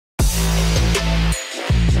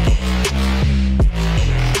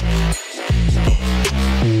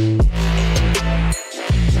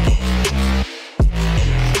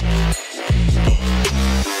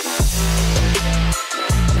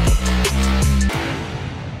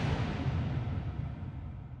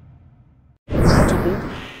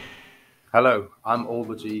Hello, I'm all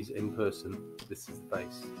the G's in person. This is the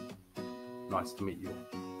face. Nice to meet you all.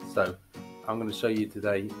 So, I'm going to show you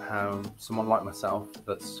today how someone like myself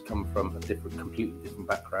that's come from a completely different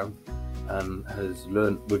background and has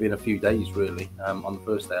learned within a few days really, on the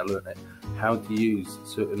first day I learned it, how to use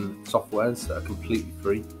certain softwares that are completely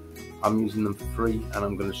free. I'm using them for free and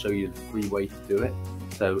I'm going to show you the free way to do it.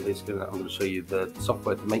 So I'm going to show you the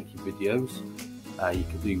software to make your videos. You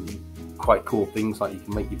can do quite cool things, like you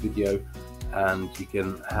can make your video and you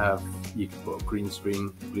can put a green screen,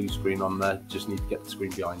 blue screen on there. Just need to get the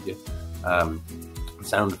screen behind you.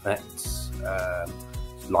 Sound effects,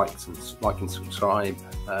 like and subscribe,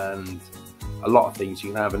 and a lot of things.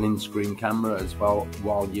 You can have an in-screen camera as well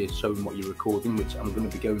while you're showing what you're recording, which I'm going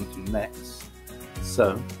to be going to next.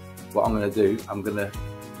 So what I'm going to do,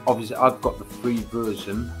 obviously I've got the free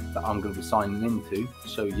version that I'm going to be signing into to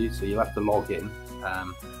show you, so you'll have to log in,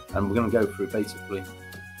 and we're going to go through basically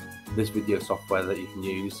this video software that you can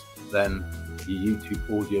use, then your YouTube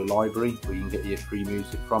audio library where you can get your free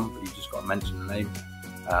music from, but you just got to mention the name,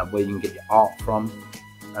 where you can get your art from,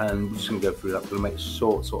 and we're just going to go through that. We're going to make a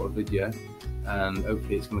short sort of video, and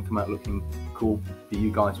hopefully it's going to come out looking cool for you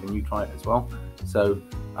guys when you try it as well. So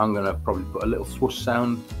I'm going to probably put a little swoosh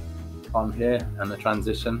sound on here and a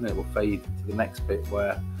transition. It will fade to the next bit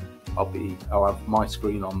where I'll have my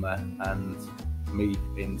screen on there and me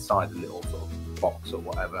inside a little sort of box or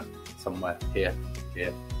whatever somewhere here.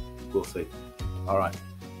 We'll see. All right.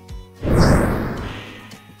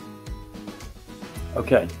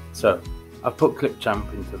 Okay, so I've put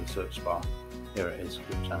Clipchamp into the search bar. Here it is,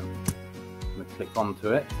 Clipchamp. I'm going to click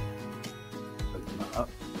onto it. Open that up.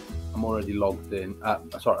 I'm already logged in.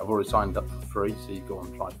 Sorry, I've already signed up for free, so you go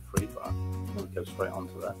on try for free, but I'm going to go straight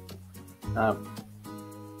onto that.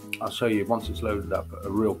 I'll show you once it's loaded up a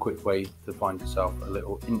real quick way to find yourself a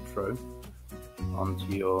little intro onto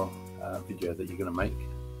your video that you're going to make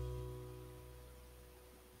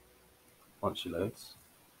once it loads.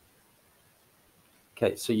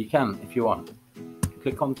 Okay, so you can, if you want,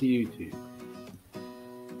 click onto YouTube,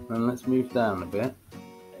 and let's move down a bit,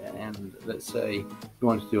 and let's say you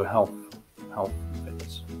want to do a health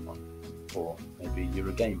fitness one, or maybe you're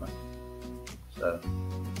a gamer, so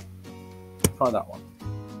try that one.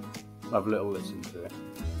 Have a little listen to it.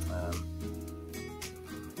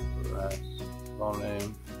 Press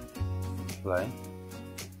volume, play.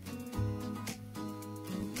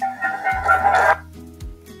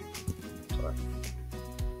 Sorry.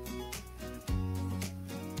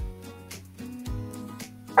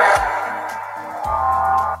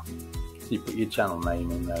 So you put your channel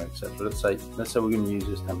name in there, etc. Let's say we're going to use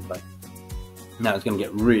this template. Now it's going to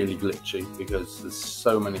get really glitchy because there's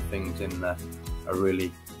so many things in there.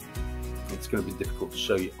 It's going to be difficult to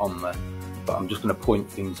show you on there, but I'm just going to point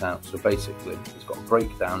things out. So basically it's got a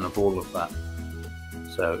breakdown of all of that.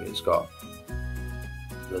 So it's got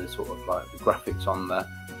the sort of like the graphics on there.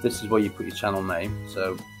 This is where you put your channel name.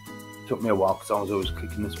 So it took me a while because I was always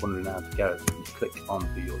clicking this, wondering how to get it. You click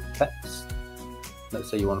onto your text. Let's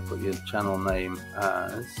say you want to put your channel name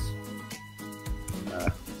as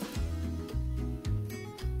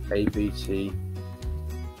ABC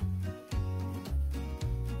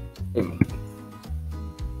Gaming.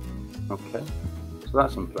 Okay, so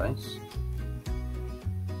that's in place.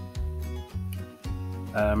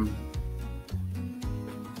 For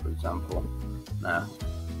example, now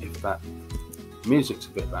if that music's a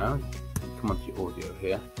bit loud, come onto your audio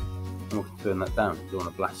here and we can turn that down. You don't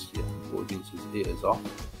want to blast your audience's ears off.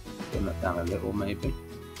 Turn that down a little maybe.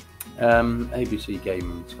 ABC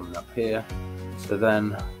Gaming is coming up here. So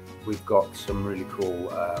then we've got some really cool,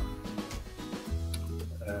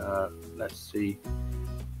 let's see,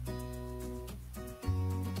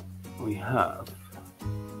 we have,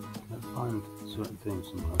 let's find certain things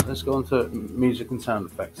sometimes. Let's go on to music and sound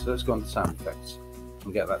effects. So let's go on to sound effects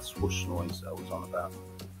and get that swoosh noise that I was on about.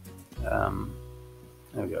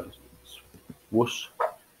 There we go. Whoosh.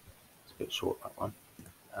 It's a bit short, that one.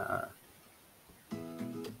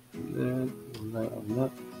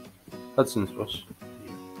 Hudson's whoosh.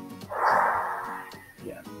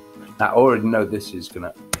 Yeah. Now I already know this is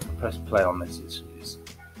gonna press play on this.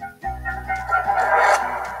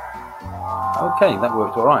 Okay, that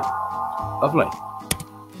worked all right. Lovely.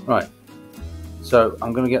 Right. So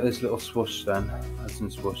I'm going to get this little swoosh then.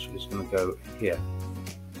 Hudson's swoosh is going to go here,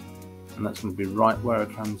 and that's going to be right where a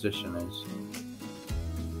transition is.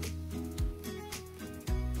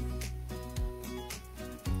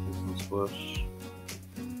 Hudson's swoosh.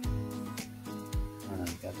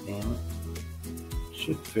 And God damn it.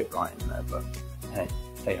 Should fit right in there, but hey,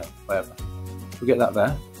 whatever. We'll get that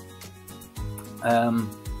there.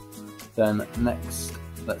 Then next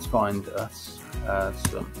let's find us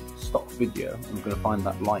some stock video. I'm going to find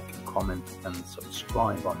that like, comment and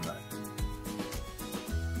subscribe on there.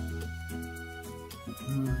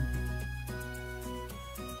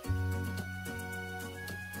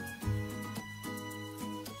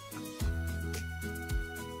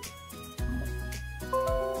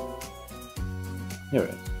 Here it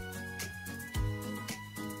is.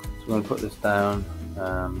 So we're going to put this down.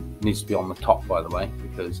 It needs to be on the top, by the way,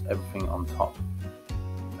 because everything on top,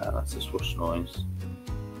 that's a swoosh noise.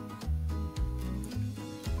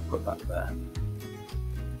 Put that there.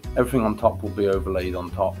 Everything on top will be overlaid on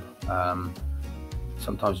top.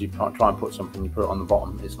 Sometimes you try and put something, you put it on the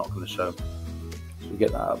bottom, it's not going to show. So we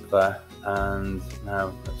get that up there, and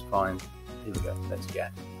now let's find, here we go, let's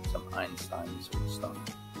get some Einstein sort of stuff.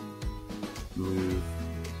 Move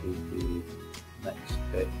to the next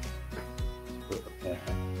bit. Let's put it up here.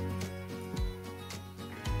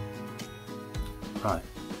 Right,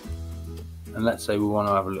 and let's say we want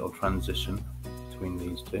to have a little transition between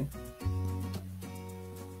these two.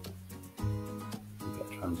 We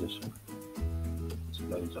get a transition. This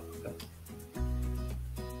loads up a bit.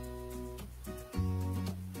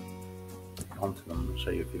 Onto them and show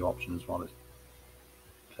you a few options while it's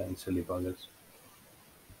playing silly buggers.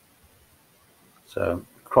 So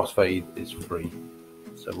crossfade is free,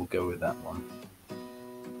 so we'll go with that one.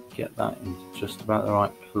 Get that into just about the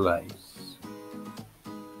right place.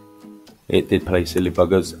 It did play silly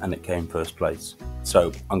buggers and it came first place.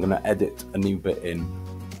 So I'm going to edit a new bit in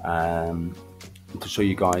to show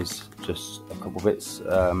you guys just a couple bits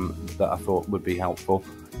that I thought would be helpful.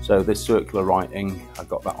 So this circular writing, I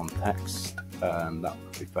got that on text, that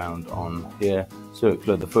will be found on here.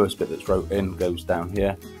 Circular, the first bit that's wrote in goes down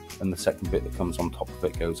here, and the second bit that comes on top of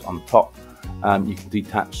it goes on top. You can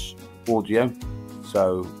detach audio,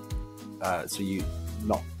 so you're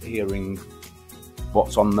not hearing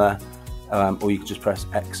what's on there, or you can just press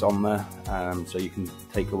X on there, so you can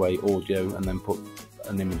take away audio and then put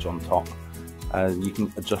an image on top. You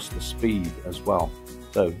can adjust the speed as well,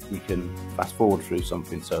 so you can fast forward through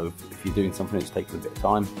something. So if you're doing something that's taking a bit of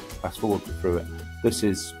time, fast forward through it. This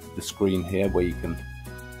is the screen here where you can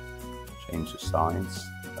change the size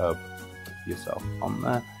of yourself on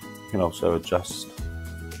there. You can also adjust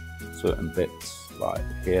certain bits, like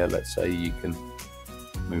here, let's say you can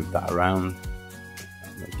move that around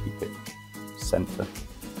and keep it center.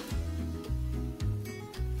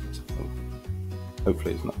 So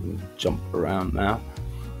hopefully it's not going to jump around now.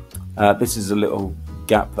 This is a little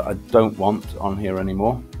gap that I don't want on here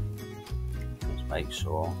anymore. Let's make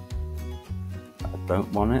sure I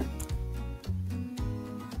don't want it.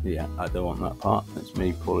 Yeah, I don't want that part. It's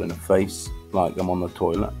me pulling a face like I'm on the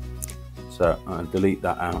toilet. So I'll delete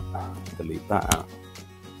that out, delete that out.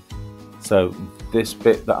 So this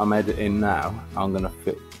bit that I'm editing now, I'm going to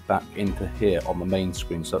fit back into here on the main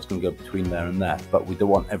screen. So that's going to go between there and there, but we don't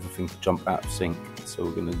want everything to jump out of sync. So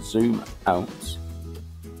we're going to zoom out.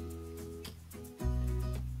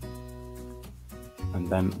 And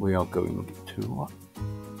then we are going to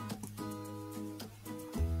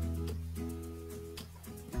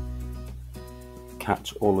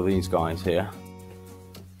catch all of these guys here.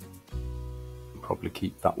 Probably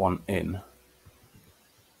keep that one in.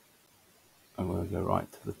 And we'll go right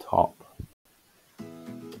to the top.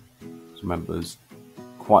 So remember, there's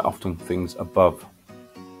quite often things above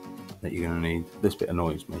that you're going to need. This bit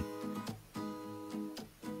annoys me.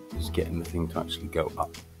 Just getting the thing to actually go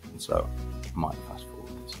up. So I might fast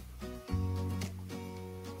forward this.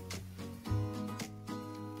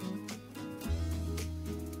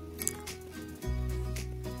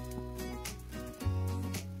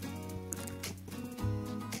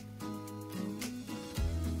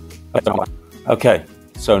 Okay,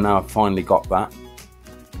 so now I've finally got that.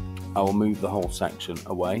 I will move the whole section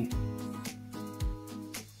away,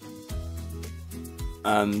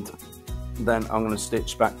 and then I'm going to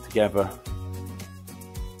stitch back together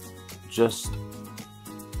just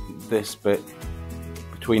this bit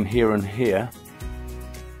between here and here,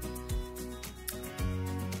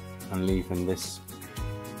 and leaving the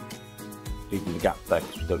gap there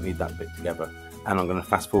because we don't need that bit together. And I'm going to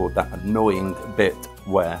fast forward that annoying bit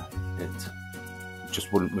where it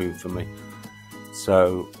just wouldn't move for me.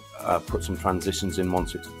 So put some transitions in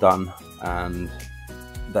once it's done, and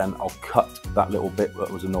then I'll cut that little bit that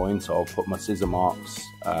was annoying. So I'll put my scissor marks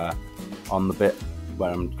on the bit where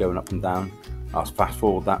I'm going up and down. I'll fast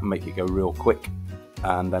forward that and make it go real quick,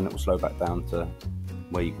 and then it will slow back down to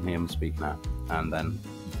where you can hear me speaking out, and then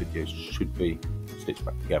the video should be stitched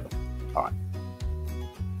back together. All right.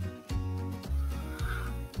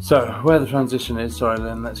 So where the transition is, sorry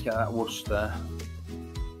then, let's get that whoosh there.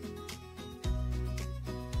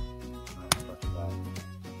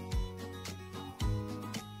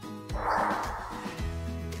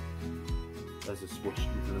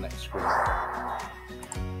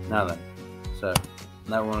 Now then, so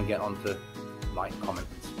now we want to get on to like, comment,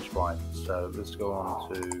 and subscribe. So let's go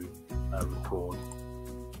on to record.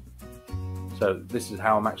 So this is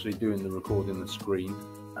how I'm actually doing the recording, the screen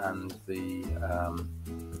and the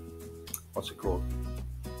what's it called?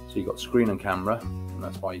 So you've got screen and camera, and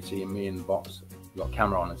that's why you see me in the box. You've got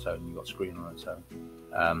camera on its own, you've got screen on its own.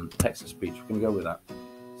 Text to speech, we're going to go with that.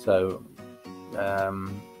 So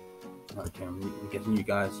okay, I'm guessing you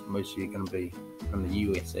guys, most of you are going to be from the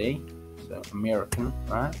USA, so American,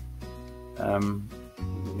 right? We're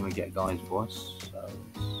going to get a guy's voice, so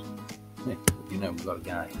yeah, you know we've got a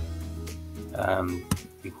guy.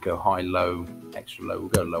 You can go high, low, extra low. We'll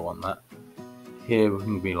go low on that. Here we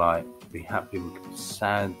can be like, be happy, we could be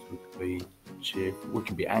sad, we could be cheerful, we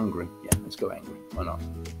could be angry. Yeah, let's go angry. Why not?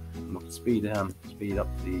 And we can speed up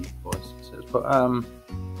the voice. So let's put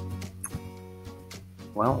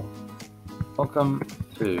well, welcome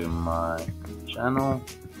to my channel.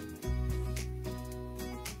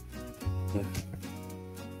 If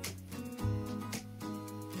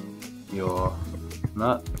you're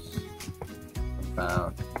nuts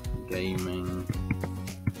about gaming,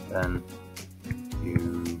 then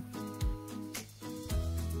you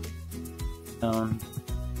found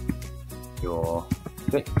your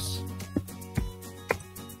fix.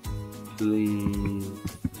 Please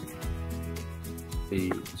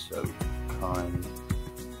be so kind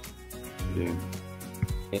to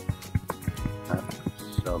hit that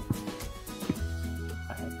sub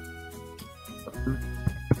button.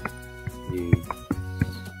 You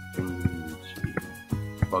stingy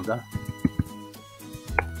bugger.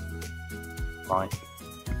 Like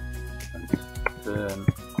and turn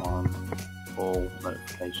on all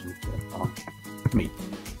notifications on me.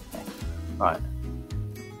 Okay. Right.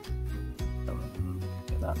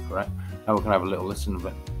 Get that correct. Now we can have a little listen of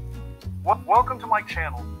it. Welcome to my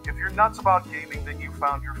channel. If you're nuts about gaming, then you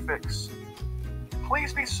found your fix.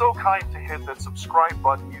 Please be so kind to hit that subscribe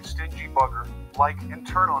button, you stingy bugger. Like and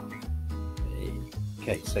turn on me.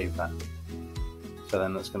 Okay, save that. So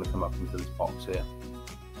then that's going to come up into this box here.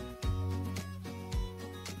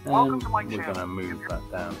 And Welcome to my we're channel. going to move that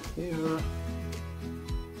down here.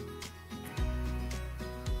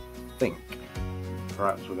 I think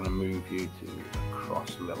perhaps we're going to move you to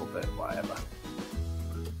across a little bit, whatever.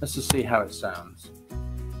 Let's just see how it sounds.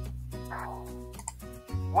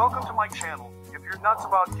 Welcome to my channel. If you're nuts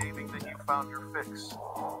about gaming, then you found your fix.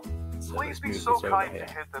 So Please be let's so move this over kind here.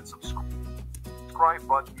 to hit that subscribe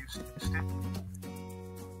button, you stingy.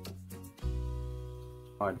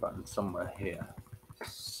 Hide button somewhere here.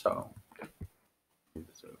 So move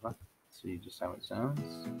this over. See just how it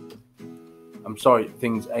sounds. I'm sorry,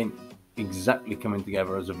 things ain't exactly coming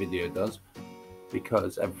together as a video does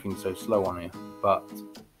because everything's so slow on here, but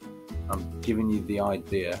I'm giving you the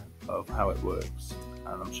idea of how it works,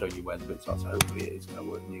 and I'm showing you where the bits are, so hopefully it is going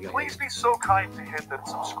to work. And you're Please be so kind to hit that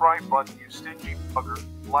subscribe button, you stingy bugger.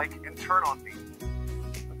 Like and turn on me.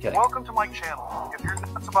 okay. Welcome to my channel. If you're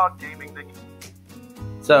nuts about gaming, then you...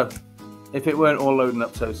 So if it weren't all loading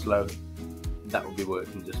up so slow, that would be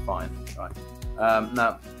working just fine. Right.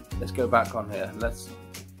 Now let's go back on here. Let's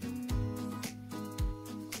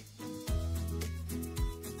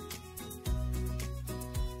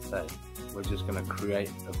say we're just going to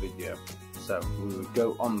create a video. So we would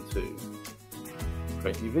go on to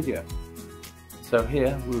create new video. So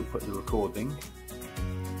here we would put the recording.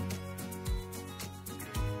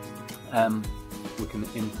 We can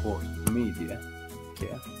import media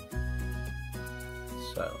here.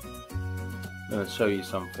 So I'm going to show you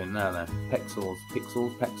something now then. Pexils,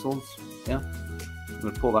 yeah. I'm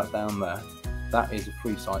going to pull that down there. That is a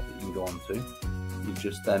free site that you can go on to. You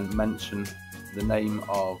just then mention the name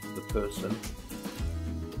of the person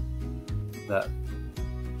that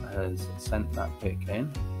has sent that pic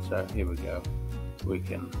in. So here we go. We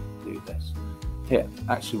can do this. Here,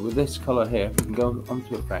 actually with this color here, we can go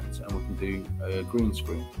onto effects and we can do a green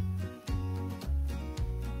screen.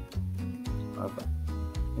 I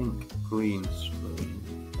think green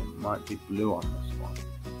screen, it might be blue on this one.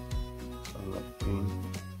 So let green.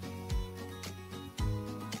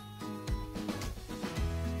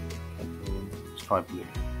 Okay, green. Let's try blue.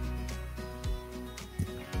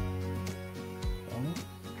 Okay.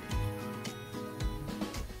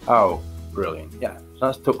 Oh, brilliant. Yeah, so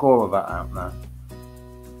that's took all of that out now.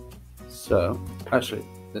 So actually,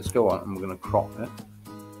 let's go on and we're going to crop it.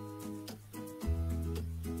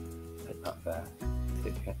 Take that there,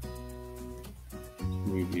 tick it.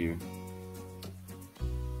 Review.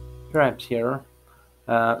 Perhaps here,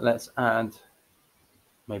 let's add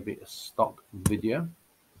maybe a stock video.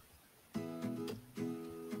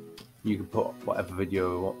 You can put whatever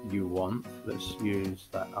video you want. Let's use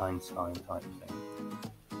that Einstein type thing.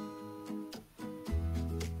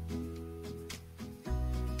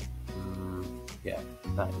 Yeah,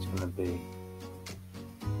 that is going to be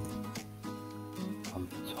on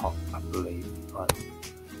top, I believe. Right,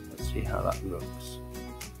 let's see how that looks.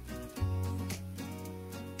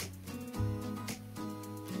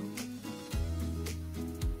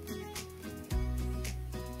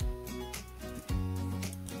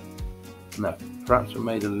 No, perhaps we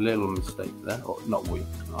made a little mistake there, or not we,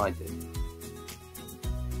 I did.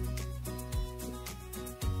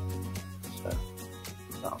 So,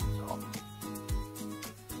 that on top.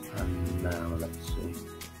 And now let's see.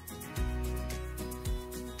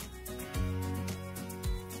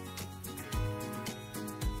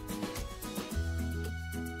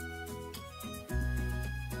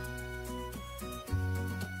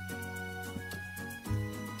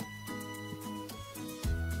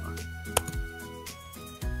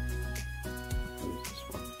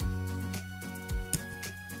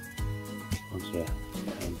 Yeah,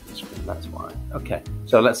 that's why. Okay,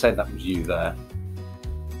 so let's say that was you there.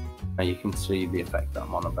 Now you can see the effect that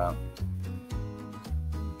I'm on about.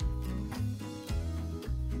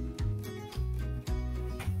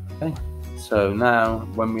 Okay, so now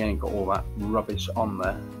when we ain't got all that rubbish on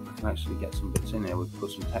there, we can actually get some bits in here. We'll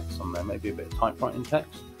put some text on there, maybe a bit of typewriting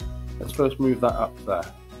text. Let's first move that up there.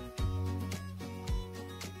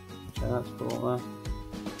 Okay, that's cool there.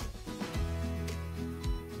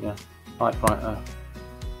 Yeah. Typewriter,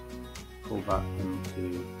 pull that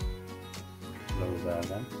into below there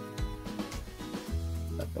then.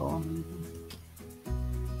 That go on?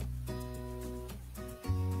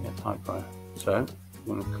 Yeah, typewriter. So, I'm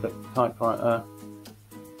going to click typewriter.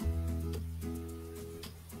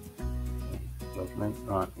 Okay, lovely.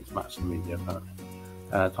 Right, it's matched the media apparently.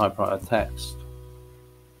 Typewriter text.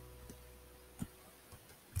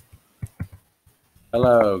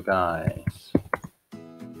 Hello guys.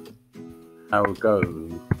 How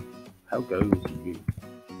goes? How goes you?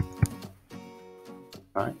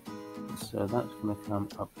 Right, so that's going to come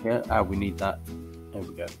up here. Ah, we need that. There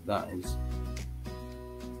we go. That is.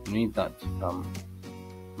 We need that to come.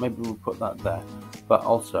 Maybe we'll put that there, but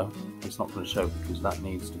also it's not going to show because that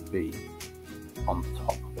needs to be on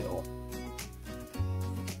top of it all.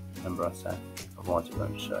 Remember I said, otherwise it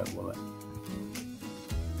won't show, will it?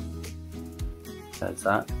 There's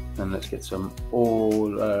that. Then let's get some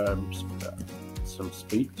some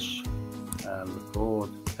speech. Record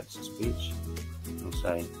text to speech. We'll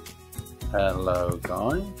say, "Hello,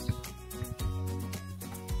 guys.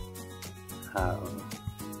 How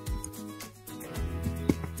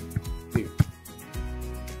you?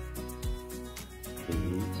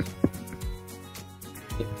 Please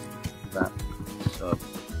hit that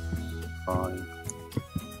subscribe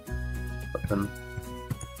button,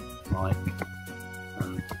 like,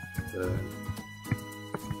 and turn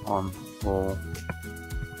on for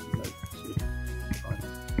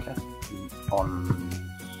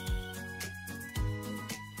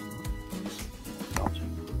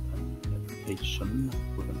notification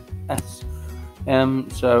with an S.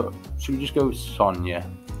 So should we just go with Sonia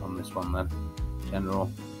on this one then?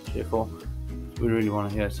 General, cheerful. Do we really want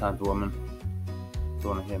to hear Sad Woman? Do you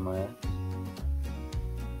want to hear my S?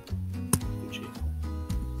 Cheerful.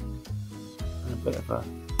 And a bit of a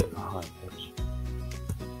high pitch.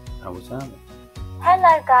 How was that?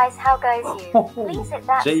 Hello guys, how goes you? Please hit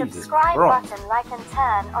that Jesus subscribe Christ. button, like and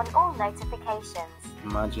turn on all notifications.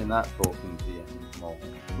 Imagine that talking to you more.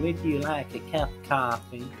 Would you like a cup of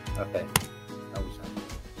coffee? Okay. How was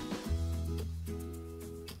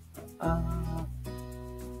that?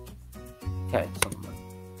 Okay, something.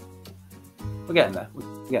 We're getting there.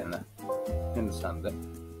 We're getting there. You understand it.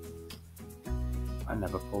 I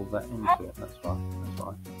never pulled that into it. That's right. That's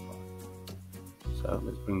right. That's right. So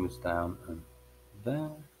let's bring this down and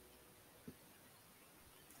there.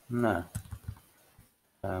 Now,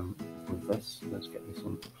 with this, let's get this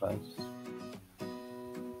into place.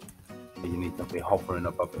 You need to be hovering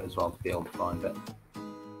above it as well to be able to find it.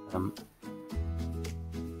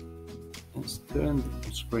 Let's turn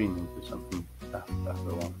the screen into something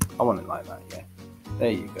better one. I want it like that, yeah.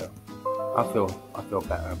 There you go. I feel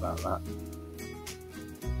better about that.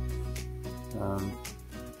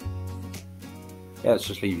 Yeah, let's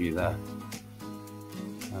just leave you there.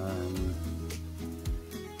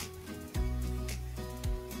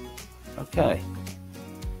 Okay.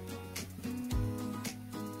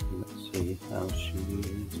 Let's see how she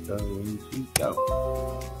is going to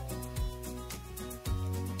go.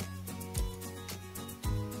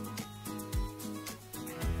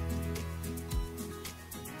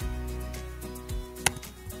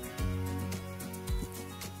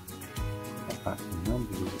 then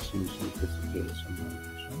because it seems to have disappeared somewhere.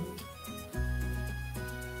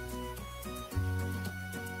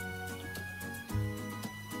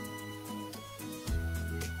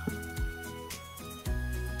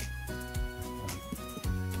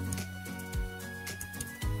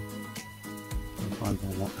 Find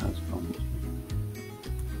out what has gone to.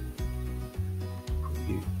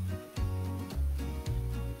 Preview.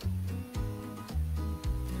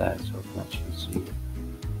 There, so I can actually see it.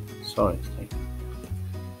 Sorry it's taken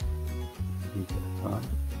a bit of time.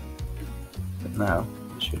 But now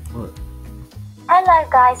it should work. Hello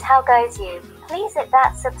guys, how goes you? Please hit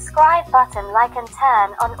that subscribe button, like and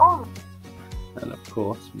turn on all. And of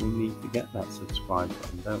course we need to get that subscribe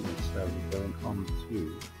button, don't we? So we're going on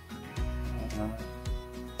to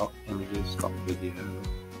stop images, stop video.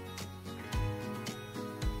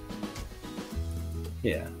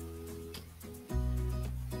 Yeah.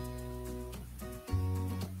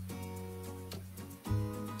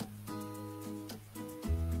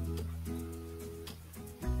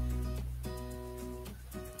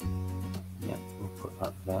 Yeah, we'll put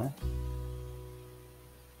that there.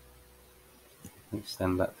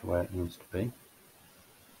 Extend that to where it needs to be.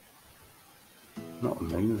 Not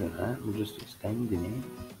moving it, we're just extending it.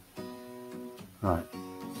 Right,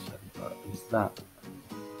 so is that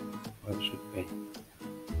where it should be?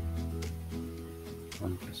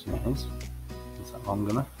 I'm guessing it is. Is that long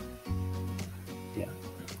enough? Yeah,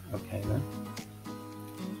 okay then.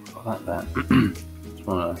 Got that there. Just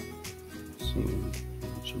want to see,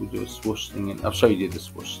 should we do a swoosh thing? I'll show you the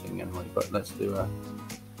swoosh thing anyway, but let's do a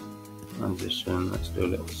transition, let's do a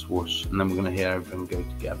little swoosh, and then we're going to hear everything go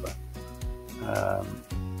together.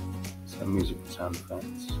 So music and sound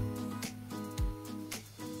effects.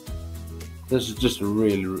 This is just a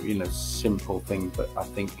really, simple thing, but I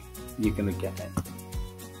think you're gonna get it.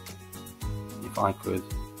 If I could,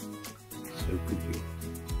 so could you.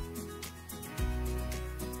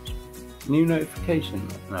 New notification?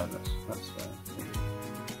 No, that's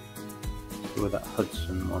do with that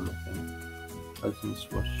Hudson one, I think. Hudson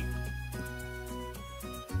swoosh.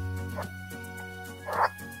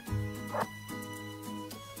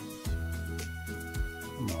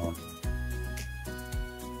 Come on.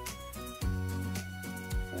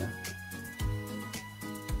 Yeah.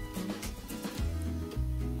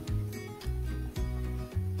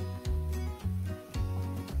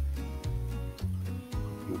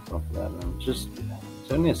 Just,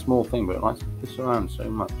 it's only a small thing, but it likes to piss around so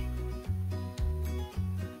much.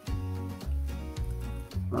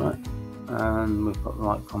 Right, and we've got the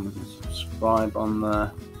like, comment, and subscribe on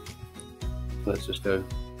there. Let's just go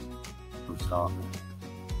from the start.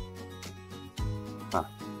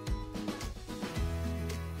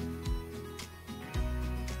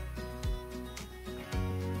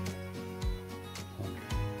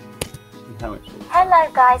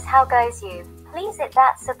 Hello guys, how goes you? Please hit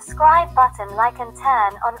that subscribe button, like and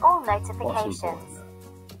turn on all notifications.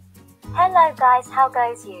 Hello guys, how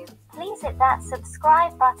goes you? Please hit that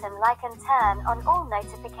subscribe button, like and turn on all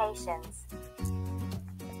notifications.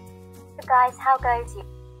 Guys, how goes you?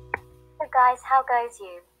 Guys, how goes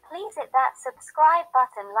you? Please hit that subscribe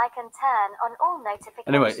button, like and turn on all notifications.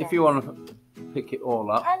 Anyway, if you want to pick it all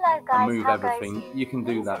up and move everything, you can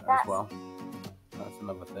do that as well. That's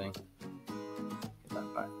another thing. Get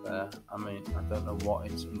that back there. I mean, I don't know what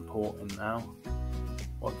it's importing now.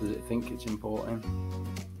 What does it think it's importing?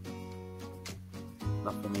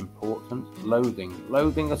 Nothing important.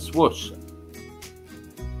 Loading a swoosh.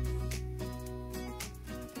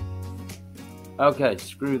 Okay,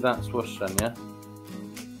 screw that swoosh then, yeah?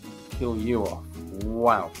 Kill you off.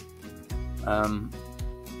 Wow. Try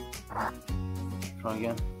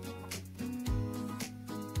again.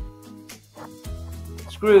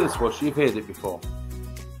 Screw the swoosh, you've heard it before.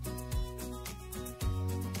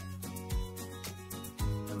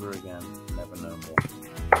 Never again, never no more.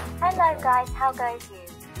 Hello guys, how goes you?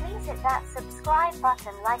 Please hit that subscribe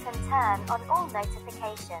button, like and turn on all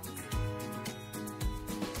notifications.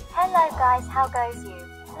 Hello guys, how goes you?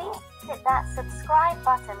 Please hit that subscribe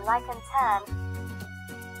button, like and turn.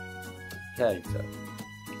 Okay, so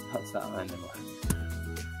that's that anyway.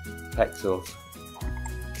 Pexils.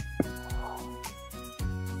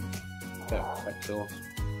 Okay, Pexils.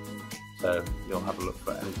 So you'll have a look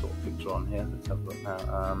for any sort of picture on here. Let's have a look now.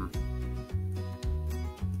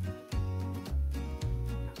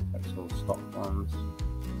 Pexils stock ones.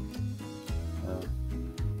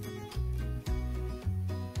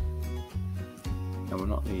 No, we're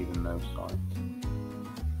not leaving those sites.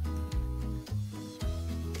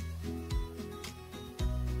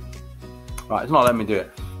 Right, it's not letting me do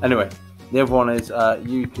it. Anyway, the other one is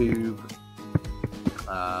YouTube,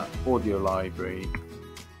 audio library,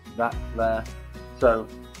 that there. So,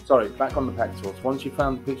 sorry, back on the Pexils. Once you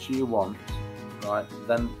found the picture you want, right,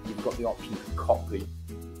 then you've got the option to copy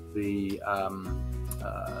the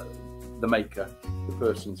maker, the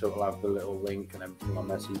person, so it'll have the little link and everything on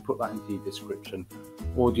there. So you put that into your description.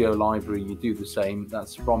 Audio library, you do the same.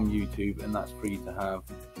 That's from YouTube and that's free to have.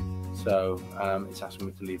 So it's asking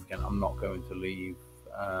me to leave again. I'm not going to leave.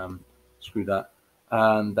 Screw that.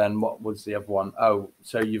 And then what was the other one? Oh,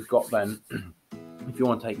 so you've got then, if you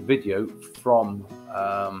want to take a video from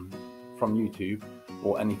YouTube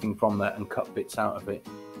or anything from there and cut bits out of it,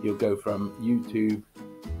 you'll go from YouTube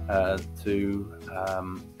to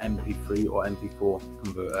MP3 or MP4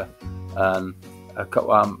 converter.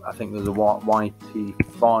 I think there's a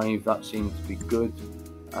YT5 that seems to be good,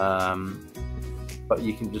 but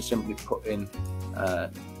you can just simply put in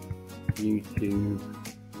YouTube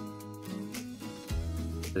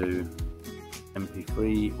to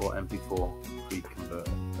MP3 or MP4 free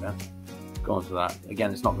converter. Yeah, go on to that.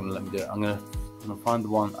 Again, it's not going to let me do it. I'm going to find the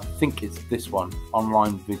one. I think it's this one,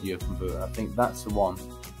 online video converter. I think that's the one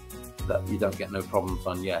that you don't get no problems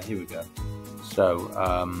on. Yeah, here we go. So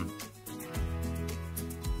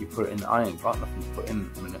you put it in. I ain't got nothing to put in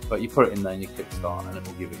a minute, but you put it in there and you click start and it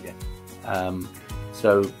will give it you.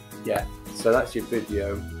 So yeah, so that's your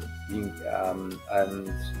video. You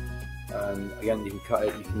and again, you can cut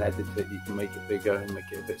it, you can edit it, you can make it bigger and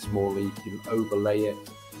make it a bit smaller. You can overlay it,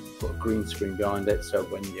 put a green screen behind it, so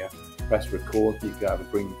when you press record, you can have a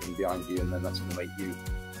green thing behind you, and then that's going to make you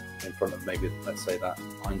in front of maybe, let's say, that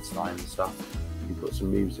Einstein and stuff. You can put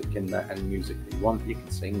some music in there, any music that you want. You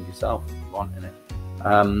can sing yourself if you want in it.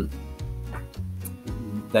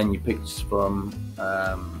 Then your pictures from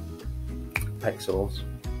Pexils.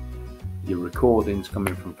 Your recordings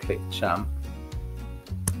coming from Clipchamp.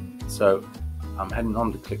 So I'm heading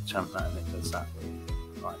on to Clipchamp now, and it does that.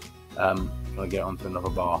 Right. I'm going to get onto another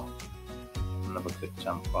bar, another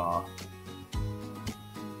Clipchamp bar.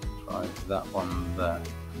 Try that one there.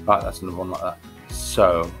 Right, that's another one like that.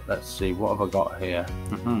 So let's see, what have I got here?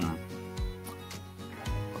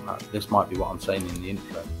 This might be what I'm saying in the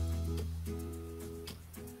intro.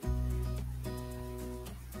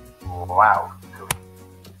 Wow.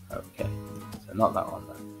 Okay, so not that one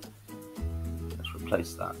then. Let's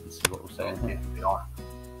replace that and see what we're saying here.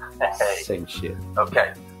 Hey. Same shit.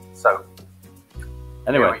 Okay, so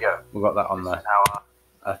anyway, here we go. We've got that on there.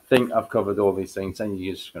 I think I've covered all these things. Then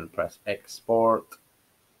you're just going to press export,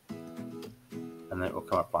 and then it will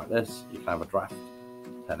come up like this. You can have a draft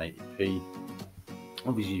 1080p.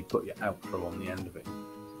 Obviously, you put your outro on the end of it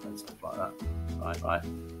and stuff like that. Right.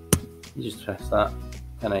 You just press that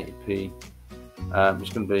 1080p. It's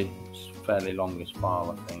going to be fairly longest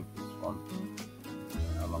file, I think. This one.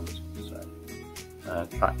 How long is it? So,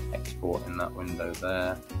 track export in that window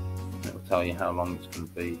there. It will tell you how long it's going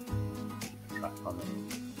to be. Track on it.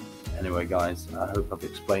 Anyway, guys, I hope I've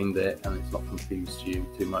explained it and it's not confused you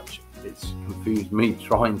too much. It's confused me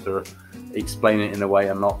trying to explain it in a way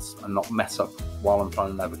and not mess up while I'm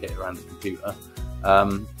trying to navigate around the computer.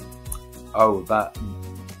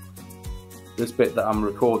 This bit that I'm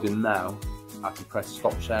recording now, I can press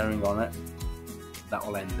stop sharing on it. That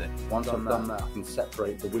will end it. Once I've done that, I can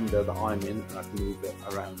separate the window that I'm in and I can move it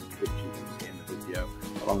around, which you can see in the video,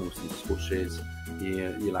 along with some swooshes.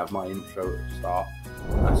 You'll have my intro at the start.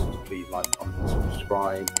 That's just please like, comment,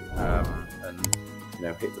 subscribe, and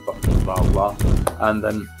hit the button, blah blah. And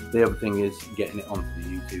then the other thing is getting it onto the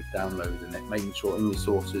YouTube, downloading it, making sure in your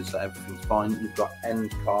sources that everything's fine. You've got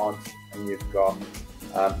end cards and you've got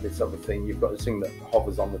this other thing. You've got this thing that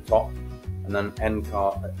hovers on the top, and then end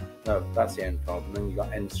card. No, that's the end card. And then you've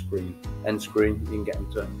got end screen. End screen. You can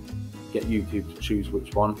get YouTube to choose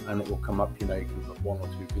which one, and it will come up. You can put 1 or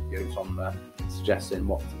 2 videos on there suggesting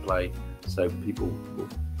what to play, so people will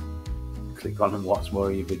click on and watch more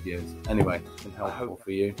of your videos. Anyway, it's been helpful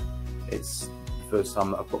for you. It's the first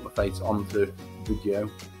time that I've put my face onto video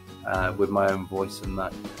with my own voice and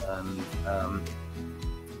that, and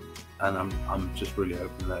I'm just really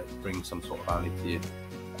hoping that it brings some sort of value to you.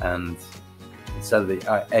 And instead of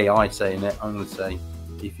the AI saying it, I'm going to say,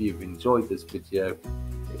 if you've enjoyed this video,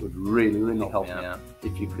 it would really help me out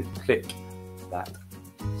if you could click that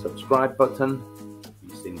subscribe button,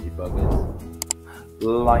 you stingy buggers,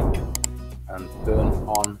 like, and turn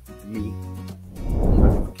on me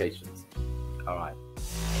notifications. All right.